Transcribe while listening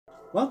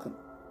Welcome.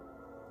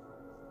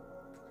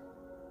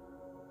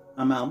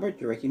 I'm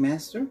Albert, your Reiki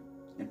Master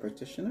and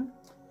Practitioner,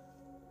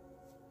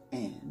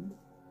 and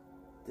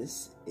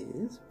this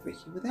is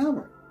Reiki with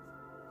Albert.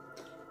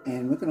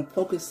 And we're going to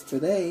focus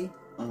today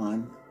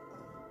on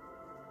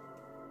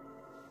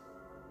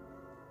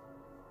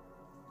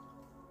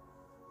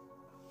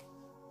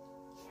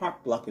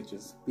heart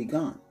blockages. Be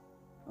gone.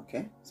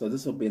 Okay, so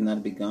this will be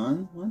another be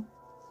gone one.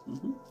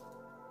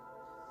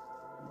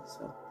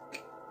 So,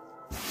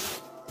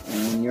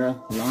 and you're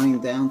lying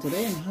down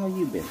today, and how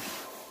you been?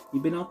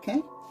 You been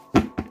okay?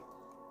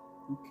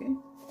 Okay.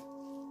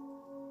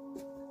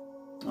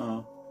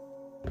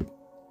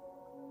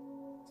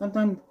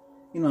 Sometimes,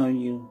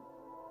 you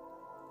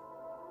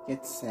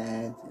get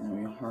sad,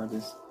 your heart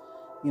is,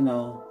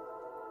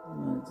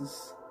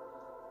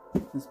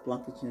 this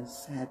blockages,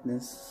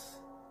 sadness,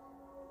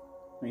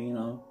 or,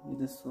 you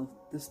just feel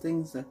these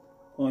things that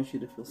cause you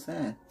to feel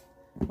sad.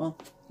 Well,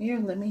 here,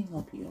 let me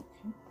help you,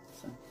 okay?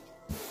 So,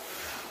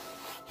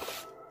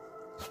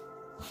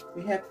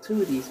 we have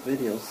 2 of these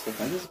videos, so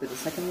if I just be the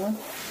second one,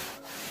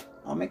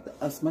 I'll make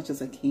as much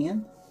as I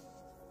can.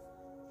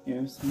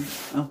 Here's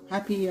some,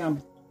 happy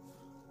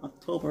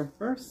October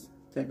 1st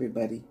to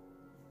everybody.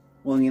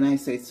 Well, in the United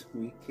States,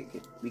 we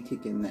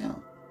kick in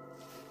now.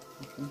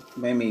 Okay,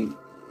 maybe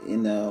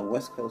in the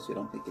West Coast you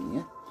don't kick in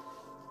yet.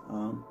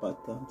 But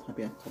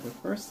happy October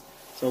 1st.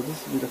 So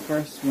this will be the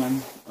first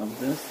one of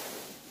this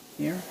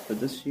here for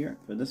this year,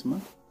 for this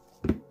month.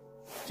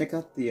 Check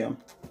out the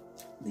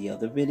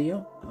other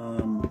video,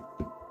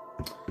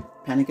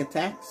 panic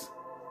attacks.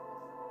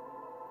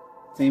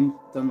 Same,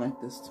 done like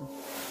this too.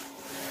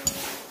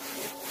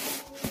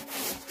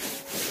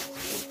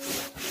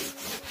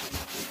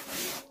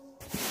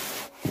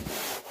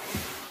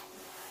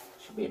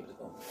 Should be able to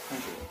go.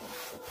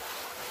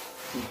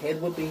 Your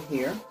head would be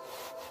here,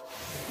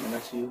 and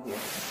that's you here.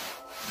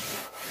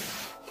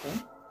 Okay.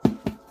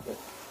 Good.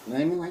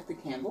 Let me light the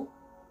candle.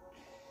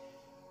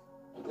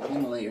 The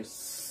Himalayan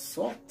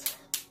salt.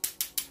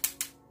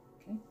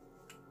 Okay.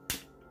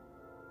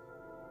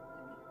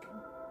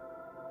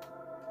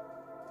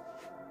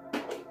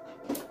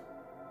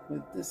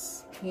 With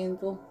this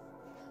candle,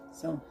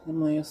 some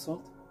Himalayan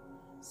salt,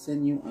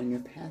 send you on your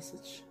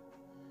passage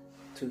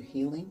to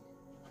healing.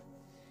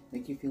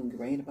 Make you feel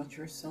great about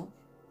yourself.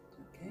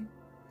 Okay.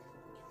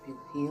 Make you feel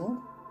healed.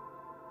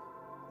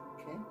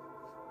 Okay.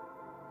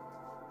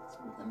 So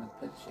we're gonna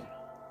put you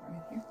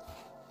right here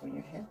on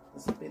your head.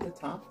 This will be the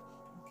top.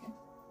 Okay.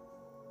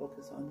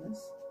 Focus on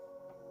this.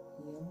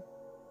 Heal.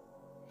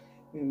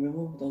 We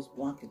remove those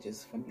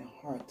blockages from your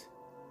heart.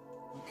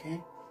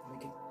 Okay.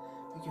 Make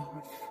your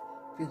heart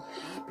feel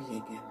happy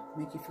again.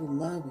 Make you feel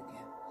love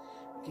again.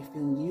 Make you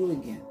feel you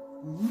again.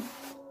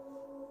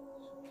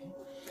 Okay.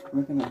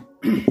 We're gonna.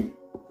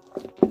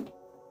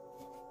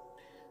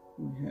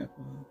 We have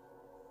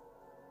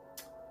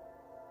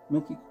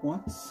milky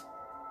quartz.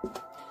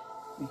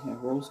 We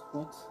have rose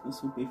quartz.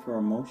 This will be for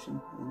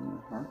emotion in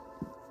your heart.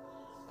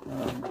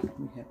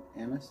 We have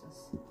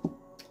amethyst.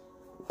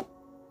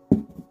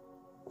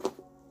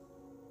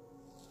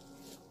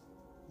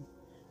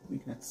 We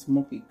got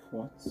smoky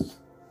quartz.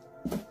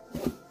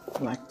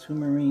 Black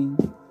tourmaline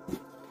to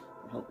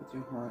help with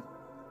your heart.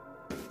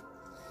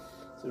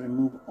 So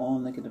remove all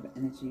negative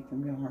energy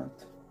from your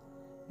heart.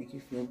 Make you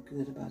feel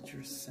good about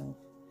yourself.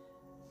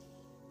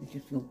 Make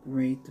you feel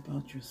great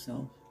about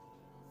yourself.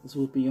 This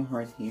will be your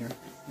heart here.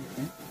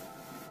 Okay?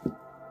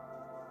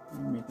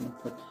 And we're going to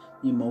put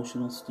the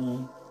emotional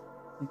stone.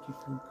 Make you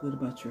feel good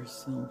about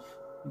yourself.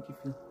 Make you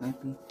feel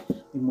happy.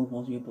 Remove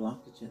all your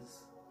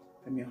blockages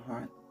from your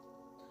heart.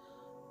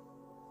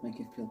 Make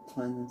you feel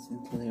cleansed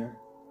and clear.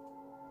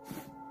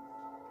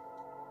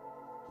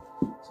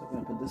 So I'm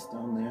going to put this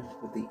stone there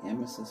with the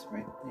amethyst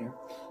right there,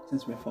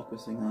 since we're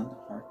focusing on the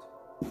heart.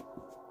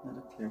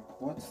 Another clear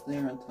quartz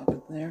there on top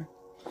of there.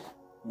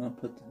 I'm going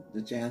to put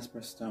the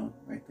jasper stone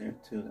right there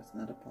too. That's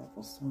another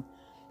powerful stone.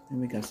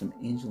 And we got some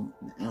angel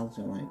and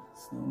algalite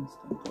stones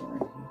that go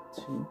right here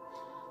too.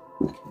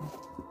 Okay.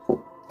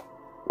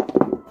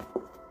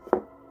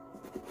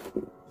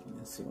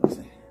 Let's see what's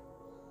ahead.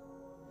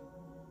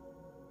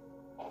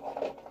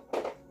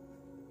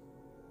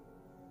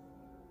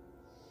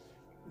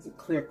 It's a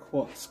clear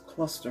quartz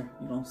cluster.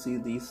 You don't see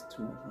these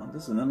two.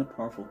 This is another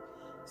powerful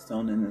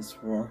stone in this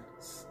roar.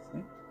 See?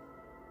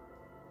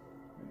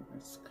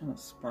 It's kind of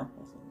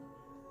sparkles in it.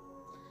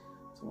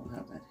 So we'll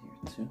have that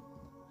here too.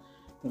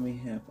 Then we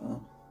have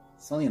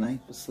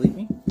selenite for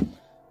sleeping.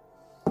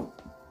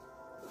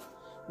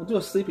 We'll do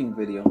a sleeping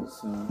video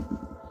soon.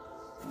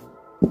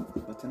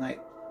 But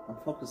tonight I'm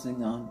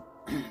focusing on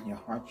your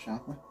heart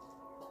chakra.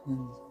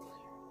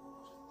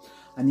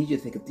 I need you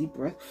to take a deep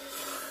breath.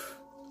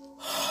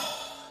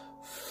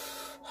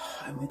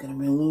 And we're going to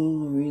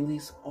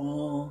release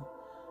all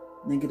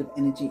negative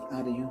energy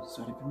out of you,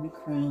 starting from your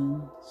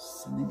crown,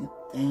 sending it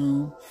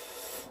down.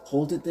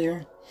 Hold it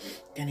there,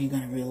 and you're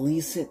going to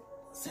release it.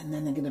 Send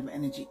that negative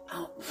energy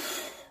out.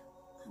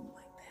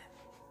 Like that.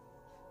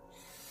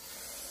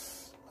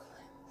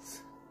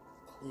 Cleanse.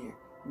 Clear.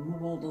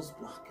 Remove all those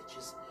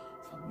blockages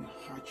from from your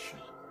heart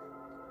chakra.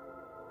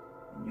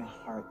 In your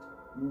heart.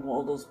 Move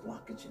all those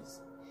blockages.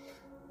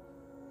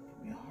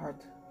 From your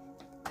heart.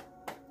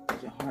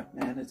 Your heart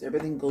matters.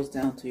 Everything goes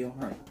down to your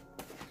heart.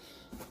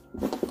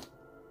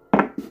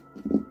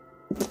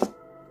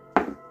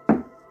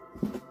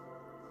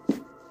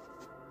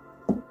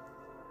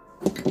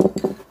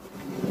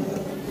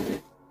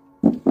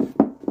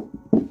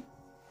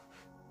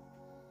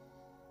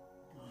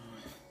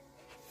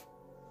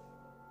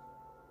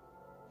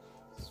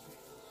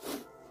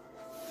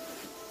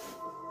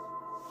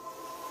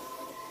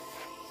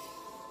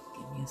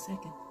 Give me a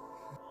second.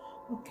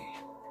 Okay.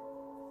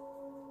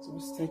 So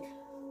let's take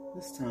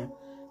this time,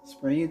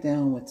 spray it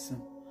down with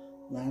some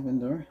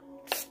lavender.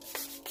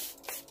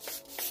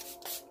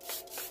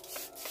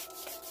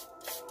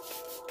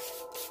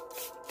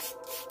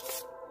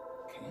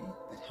 Okay,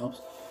 that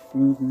helps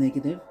remove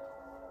negative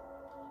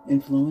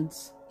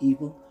influence,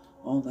 evil,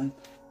 all that.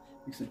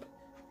 Makes it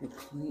feel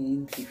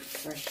clean,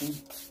 refreshing.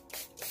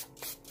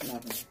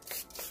 Lavender.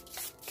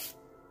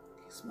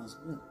 It smells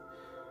good.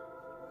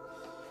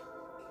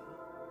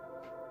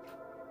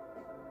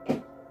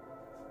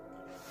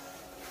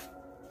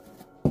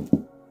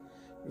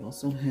 We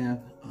also have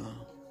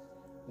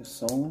the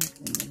soul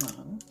in the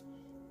bottle.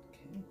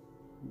 Okay.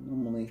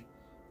 Normally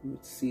you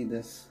would see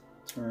this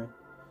turn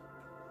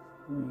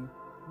green.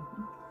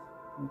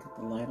 Look at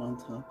the light on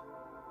top.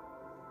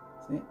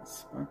 See it?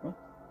 Sparkle.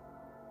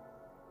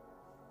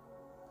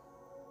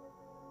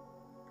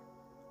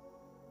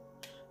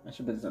 I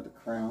should put this at the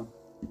crown.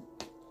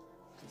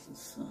 This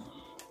is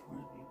part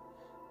of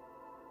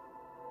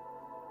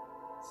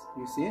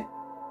you. You see it?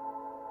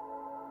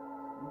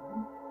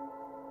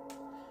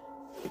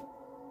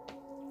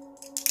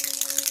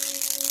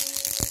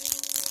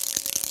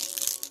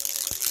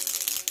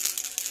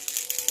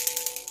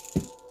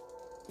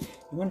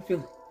 You want to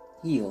feel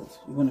healed.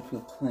 You want to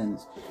feel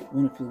cleansed. You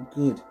want to feel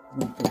good. You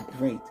want to feel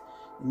great.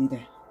 You need to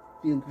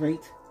feel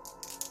great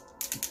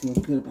and feel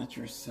good about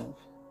yourself.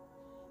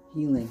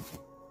 Healing.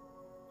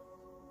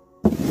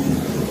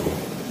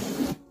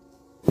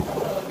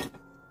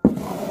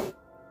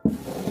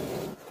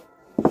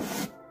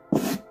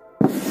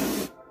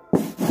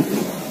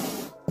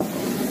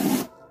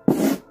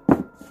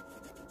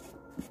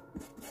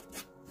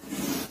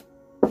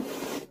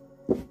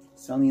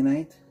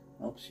 Selenite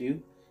helps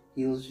you,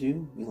 heals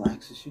you,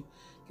 relaxes you,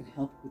 can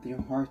help with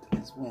your heart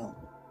as well.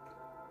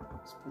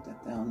 Let's put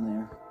that down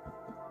there.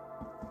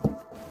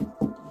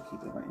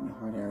 Keep it right in your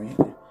heart area.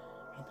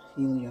 Help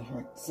heal your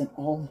heart. Send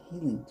all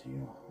healing to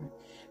your heart.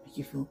 Make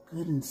you feel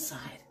good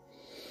inside.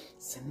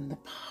 Send the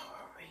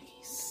power,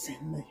 Reiki.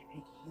 Send the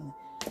Reiki healing.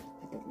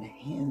 I put my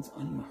hands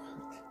on your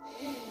heart.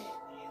 Heal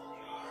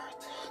your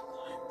heart.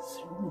 Cleanse.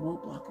 Remove all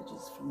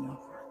blockages from your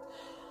heart.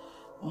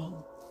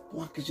 All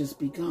blockages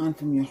be gone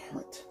from your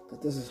heart.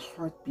 That this is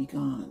heart be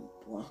gone.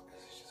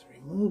 Blockages.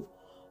 Remove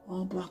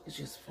all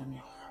blockages from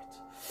your heart.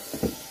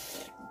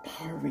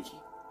 Power Reiki.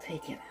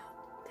 Take it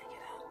out. Take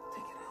it out.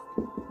 Take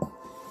it out.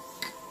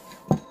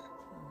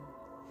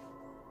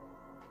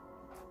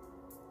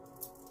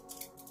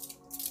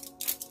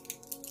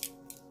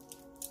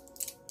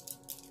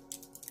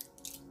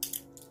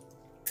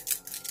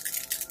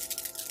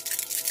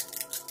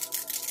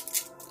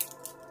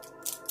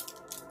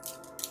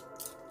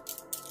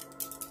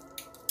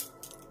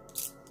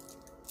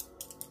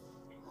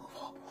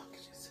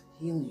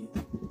 Heal you.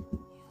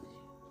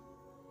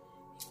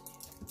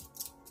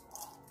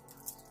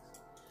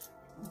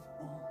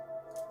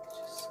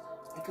 Just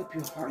wake up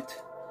your heart.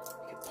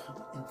 Make it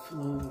pump and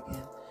flow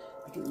again.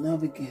 Make it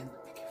love again.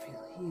 Make it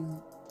feel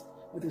healed.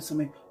 Whether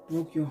somebody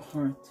broke your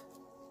heart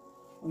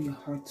or your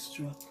heart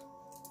struck,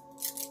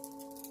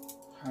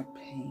 heart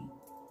pain.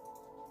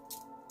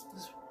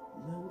 Just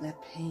remove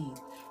that pain.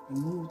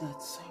 Remove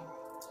that sorrow.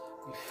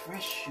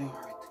 Refresh your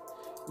heart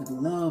with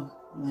love,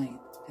 light,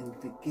 and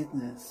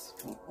forgiveness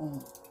for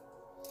all.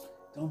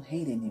 Don't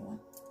hate anyone.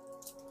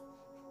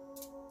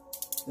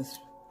 Just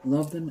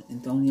love them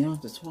and don't you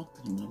have to talk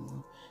to them no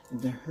more.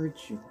 If they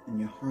hurt you and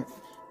your heart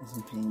is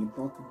in pain, you're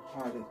broken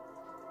hearted,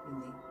 you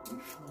need to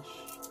refresh,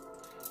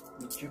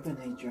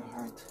 rejuvenate your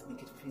heart,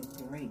 make it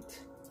feel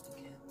great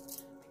again,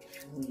 make it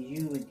feel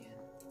you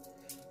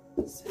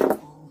again. Send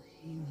all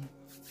healing.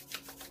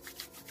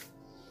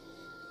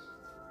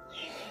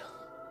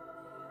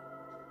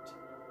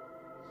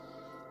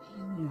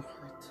 Heal your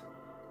heart.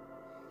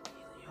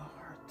 Heal your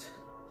heart.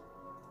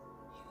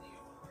 Heal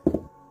your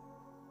heart.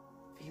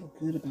 Feel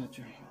good about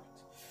your heart.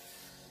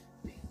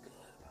 Feel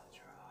good about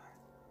your heart.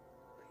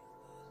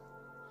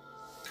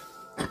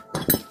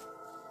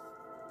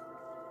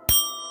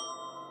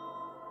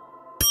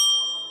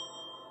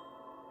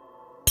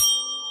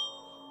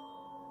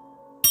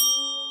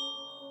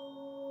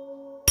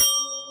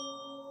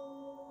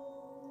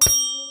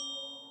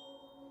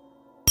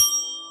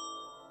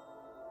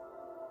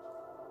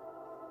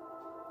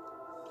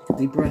 Take a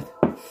deep breath.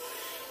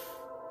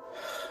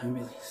 And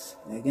release.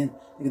 Again,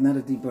 take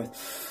another deep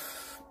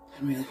breath.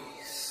 And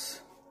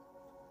release.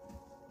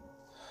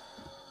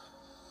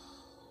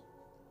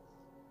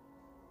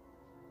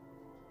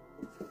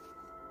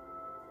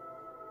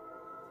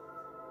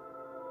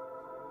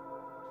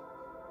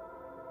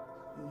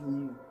 heal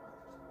your heart.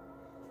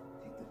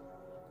 Take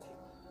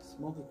the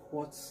smoky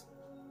quartz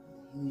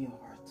and heal your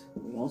heart.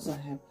 We also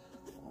have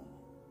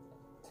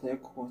clear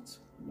quartz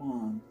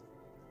wand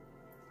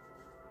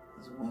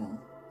as well.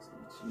 So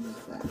let's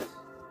use that.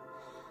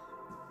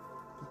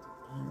 Put the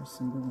power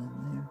symbol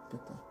in there.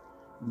 Put the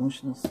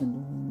emotional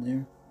symbol in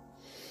there.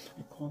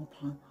 I call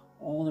upon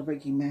all the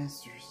Reiki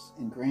masters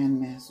and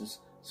grand masters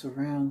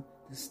surround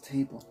this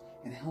table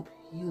and help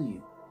heal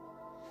you.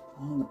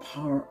 All the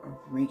power of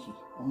Reiki,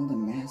 all the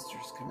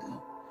masters come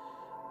out.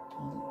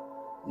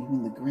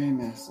 Even the grand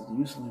master, the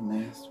usually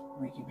master,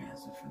 Reiki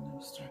master from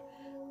the start.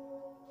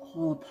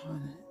 All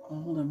upon it,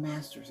 all the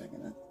masters. I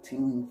get a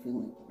tingling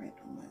feeling right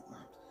on my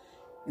arms.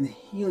 And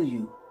heal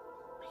you.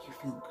 Make you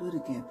feel good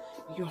again.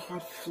 Make your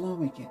heart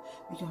flow again.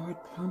 Make your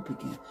heart pump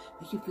again.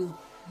 Make you feel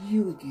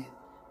you again.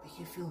 Make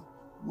you feel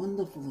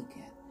wonderful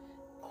again.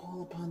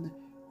 Call upon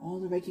all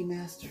the Reiki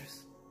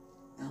masters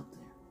out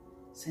there.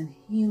 Send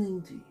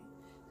healing to you.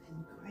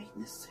 Send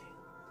greatness to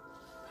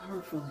you.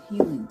 Powerful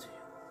healing to you.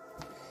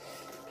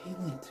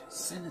 Healing to you.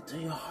 Send it to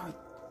your heart.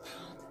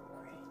 Pound it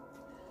great.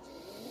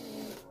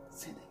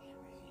 Send it.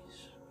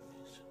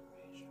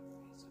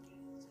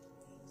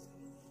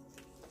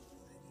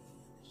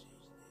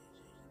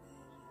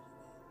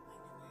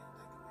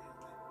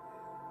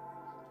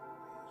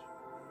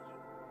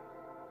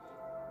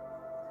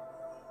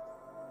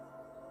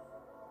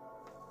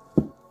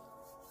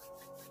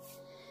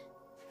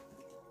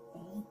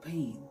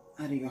 Pain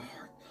out of your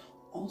heart,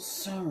 all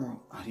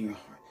sorrow out of your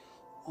heart,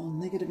 all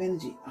negative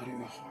energy out of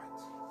your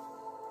heart.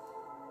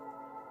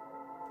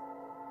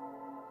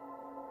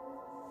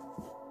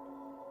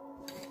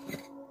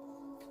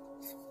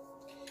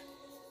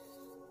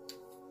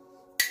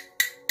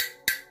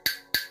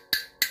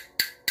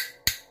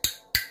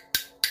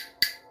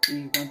 Do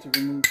you want to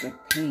remove the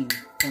pain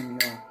from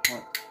your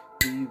heart?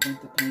 Do you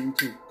want the pain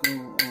to go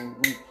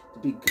away, to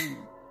be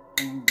gone?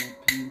 All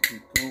that pain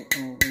to go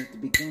away, to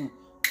be gone.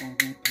 All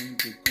that pain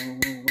to go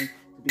away,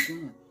 to be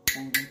gone.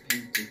 All that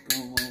pain to go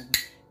away,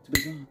 to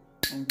be gone.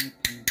 All that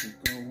pain to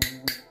go away,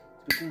 to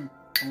be gone.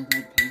 All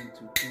that pain to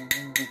go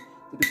away,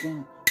 to be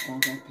gone. All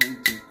that pain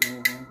to go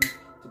away,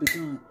 to be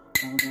gone.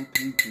 All that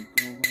pain to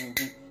go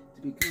away, to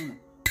be gone.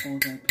 All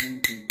that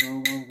pain to go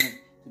away,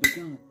 to be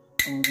gone.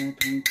 All that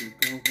pain to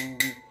go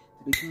away,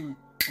 to be gone.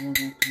 All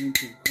that pain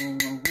to go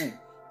away,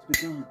 to be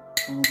gone.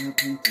 All that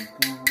pain to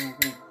go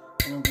away,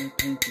 all that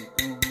pain to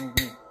go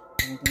away,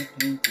 all that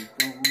pain to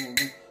go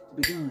away. To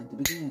be gone, to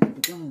be gone, to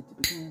be gone, to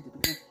be gone, to be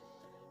gone.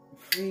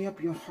 Free up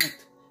your heart.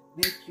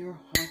 Make your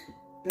heart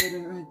better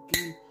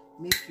again.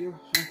 Make your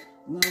heart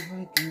love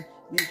again.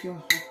 Make your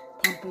heart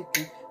pump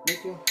again.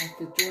 Make your heart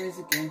feel joyous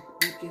again.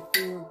 Make it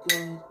feel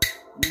good.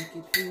 Make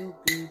it feel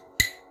good.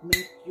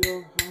 Make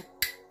your heart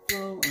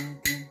flow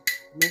again.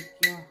 Make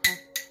your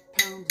heart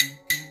pound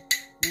again.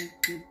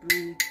 Make it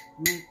breathe.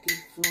 Make it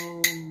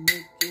flow.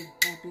 Make it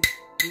happy.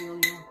 Heal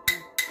your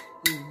heart.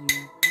 Heal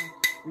your heart.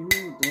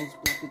 Remove those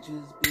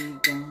blockages, be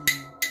gone.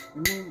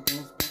 Remove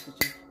those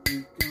blockages, be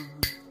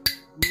gone.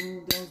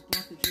 Remove those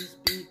blockages,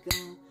 be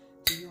gone.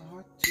 To your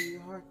heart, to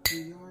your heart, to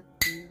your heart,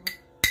 to your heart.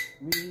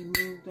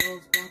 Remove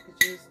those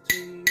blockages to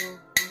your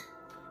heart.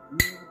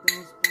 Remove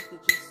those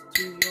blockages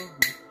to your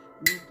heart.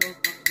 Remove those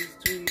blockages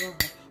to your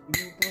heart.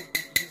 Remove those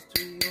blockages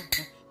to your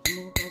heart.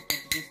 Remove those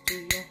blockages to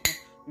your heart.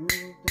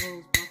 Remove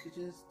those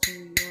blockages to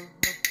your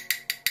heart.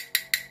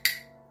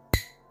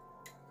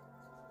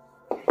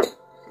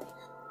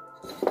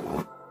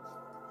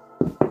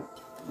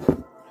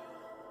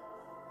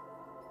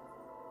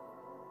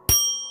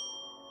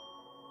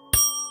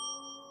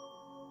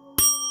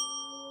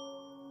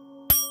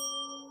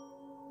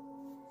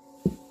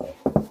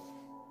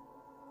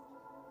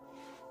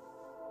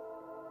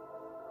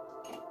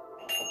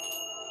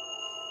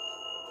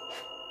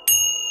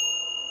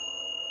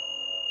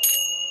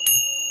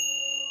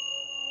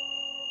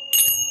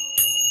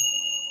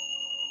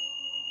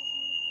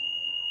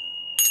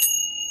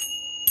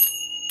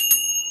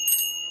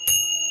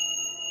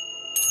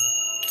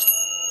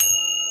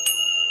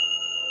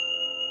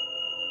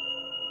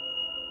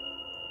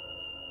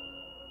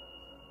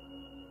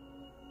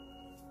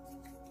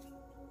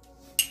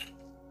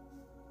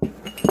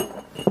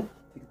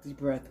 Deep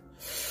breath.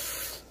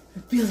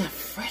 Feel that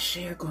fresh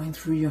air going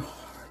through your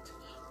heart.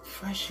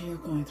 Fresh air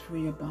going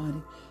through your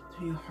body,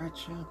 to your heart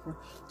chakra,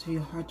 to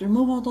your heart.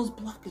 Remove all those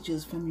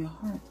blockages from your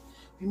heart.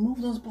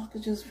 Remove those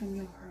blockages from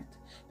your heart.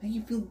 Make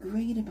you feel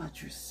great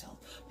about yourself.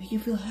 Make you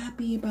feel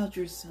happy about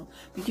yourself.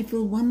 Make you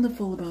feel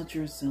wonderful about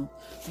yourself.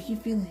 Make you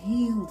feel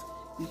healed.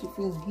 Make you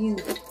feel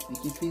healed.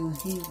 Make you feel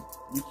healed.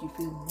 Make you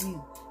feel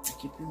healed.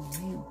 Make you feel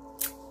healed.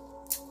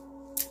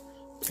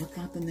 Pluck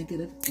out the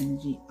negative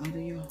energy out of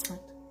your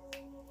heart.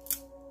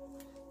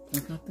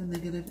 Pluck out the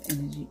negative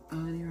energy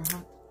out of your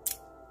heart.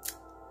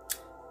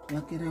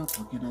 Pluck it out,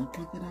 pluck it out,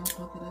 pluck it out,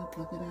 pluck it out,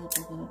 pluck it out,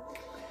 pluck it out.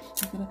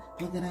 Pluck it out,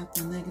 pluck it out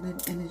the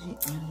negative energy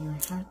out of your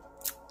heart.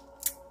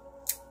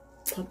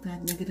 Pluck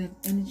that negative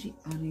energy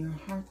out of your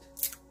heart.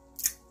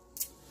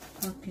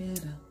 Pluck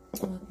it out,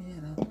 pluck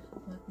it out,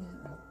 pluck it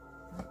out,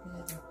 pluck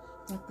it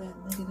out. Pluck that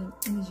negative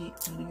energy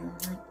out of your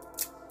heart.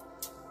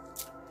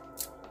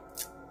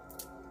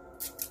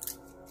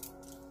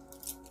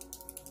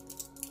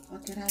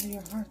 Pluck it out of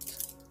your heart.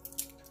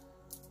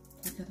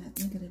 Pluck that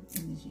negative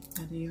energy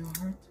out of your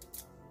heart.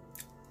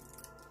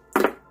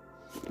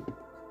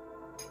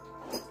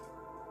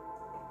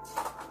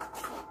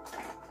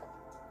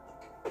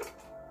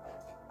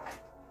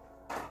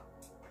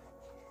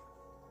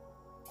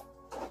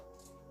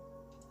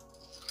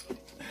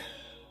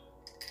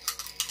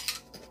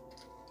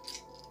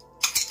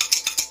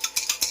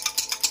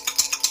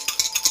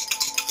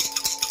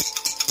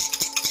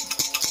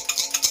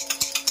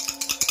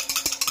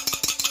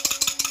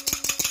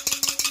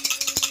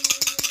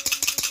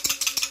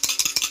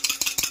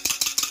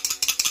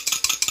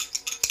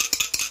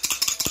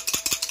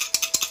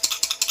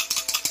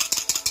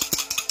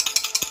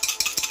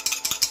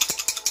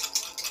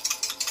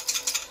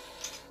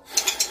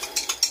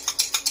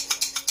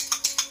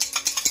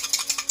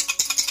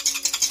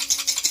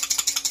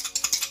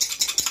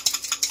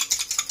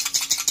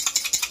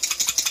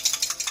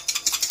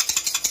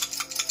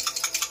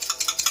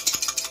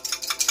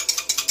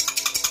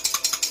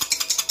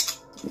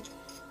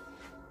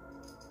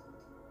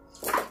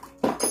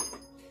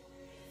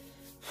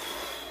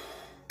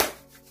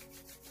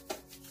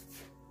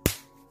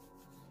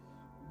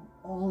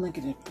 All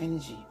negative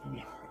energy from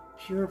your heart.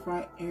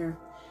 Purify air,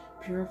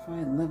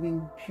 purify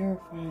living,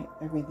 purify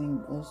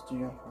everything goes to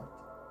your heart.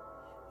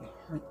 Your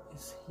heart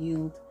is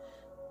healed.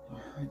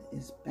 Your heart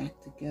is back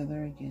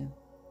together again.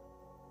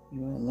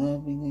 You are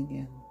loving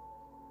again.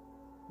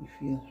 You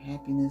feel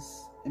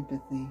happiness,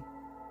 empathy.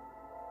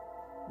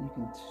 You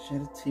can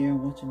shed a tear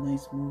and watch a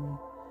nice movie.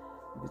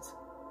 If it's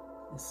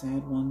a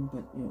sad one,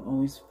 but you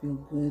always feel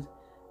good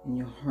in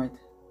your heart.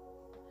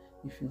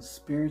 You feel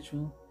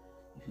spiritual.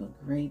 You feel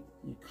great,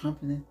 you're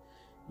confident,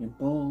 you're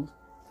bold,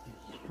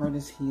 your heart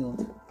is healed.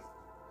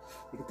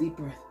 Take a deep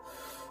breath.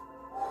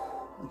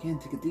 Again,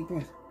 take a deep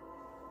breath.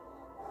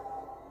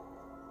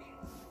 Okay.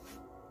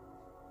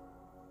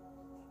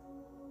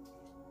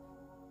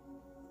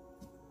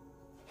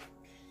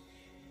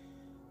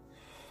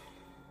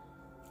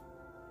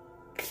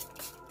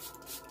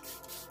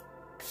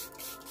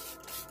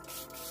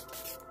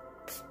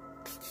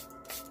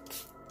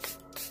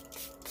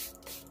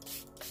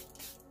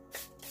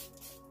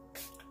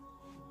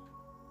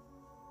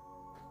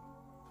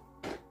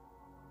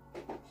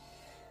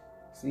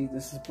 See,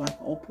 this is black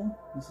opal.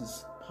 This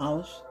is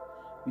polished.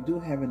 We do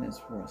have it as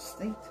for a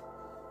state.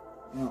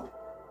 Well,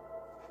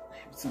 I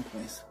have it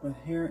someplace. But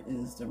here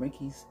is the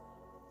Reiki's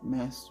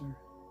master.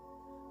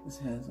 This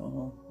has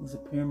this is a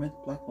pyramid,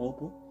 black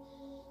opal.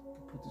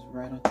 You put this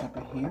right on top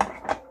of here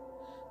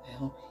to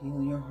help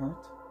heal your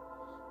heart.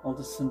 All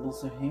the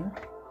symbols are here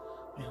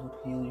to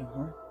help heal your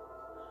heart.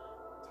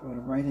 Throw it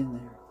right in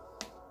there.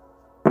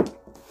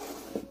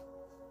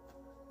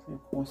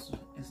 Of course,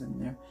 is in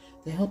there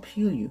to help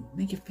heal you,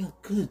 make you feel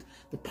good.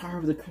 The power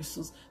of the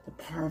crystals, the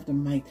power of the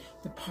might,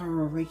 the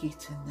power of Reiki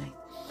tonight.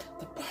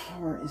 The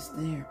power is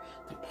there.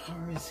 The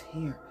power is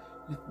here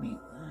with me.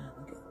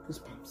 Look at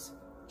goosebumps.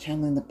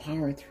 Channeling the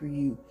power through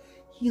you,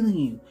 healing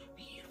you,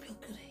 making you feel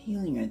good,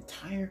 healing your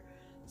entire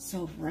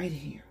self right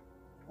here.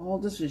 All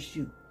this is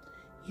you,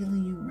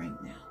 healing you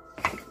right now.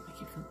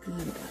 Make you feel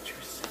good about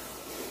yourself.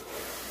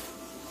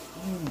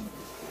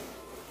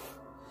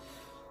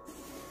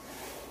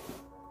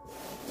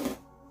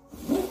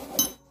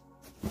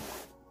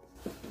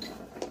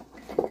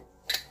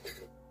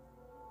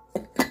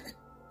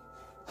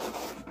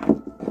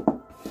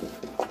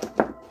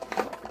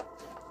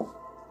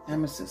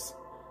 Amethyst,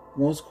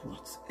 rose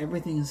quartz,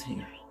 everything is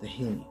here to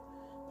heal you.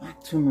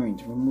 Black tourmaline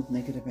to remove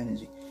negative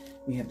energy.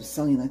 We have the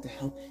cellulite to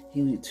help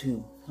heal you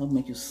too, help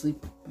make you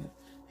sleep better,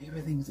 make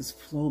everything just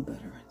flow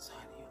better inside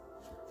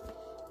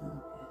of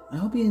you. I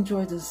hope you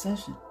enjoyed this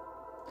session.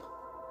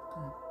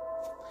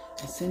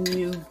 I send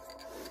you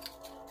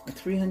a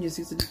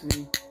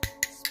 360-degree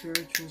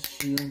spiritual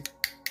shield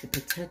to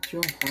protect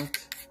your heart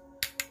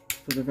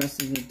for the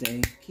rest of the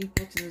day. Keep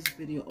watching this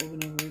video over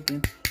and over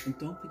again, and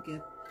don't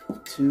forget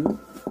to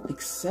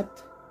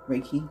accept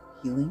Reiki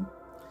healing,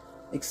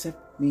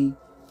 accept me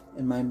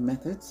and my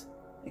methods,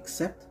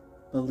 accept,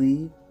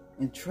 believe,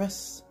 and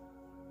trust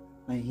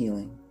my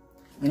healing.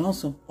 And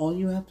also, all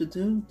you have to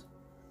do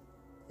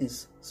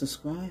is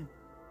subscribe.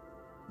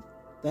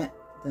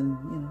 Then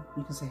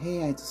you can say,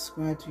 hey, I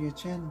subscribe to your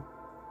channel.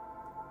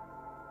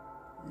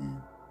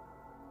 And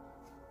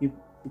you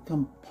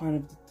become part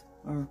of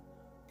our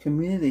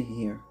community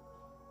here,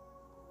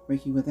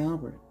 Reiki with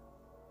Albert.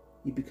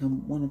 You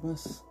become one of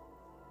us.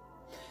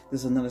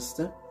 There's another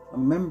step, a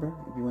member.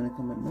 If you want to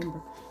become a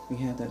member, we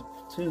have that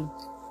too.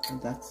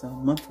 And that's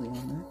monthly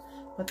on that.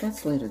 But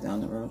that's later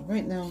down the road.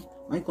 Right now,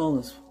 my goal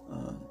is,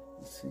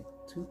 let's see,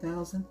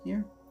 2,000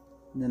 here.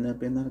 And then there'll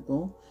be another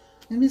goal.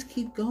 And just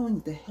keep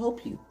going to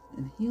help you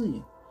and heal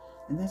you.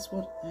 And that's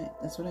what I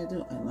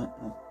do.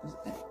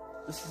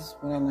 This is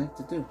what I like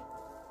to do.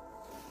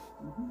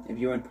 If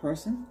you're in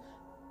person,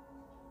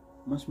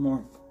 much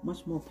more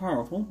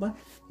powerful. But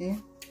here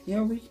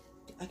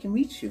I can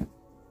reach you.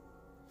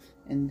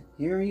 And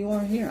here you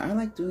are here. I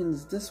like doing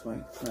this way,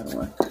 by the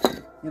way.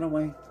 You know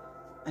why?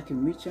 I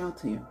can reach out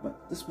to you,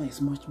 but this way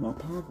is much more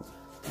powerful.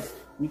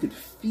 You could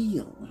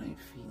feel what I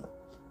feel.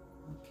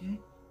 Okay?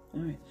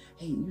 Alright.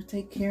 Hey, you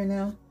take care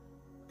now.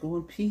 Go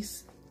in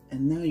peace.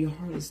 And now your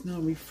heart is now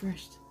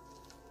refreshed.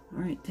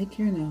 Alright, take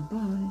care now.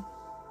 Bye.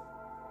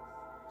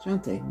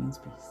 Shante means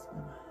peace.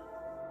 Bye-bye.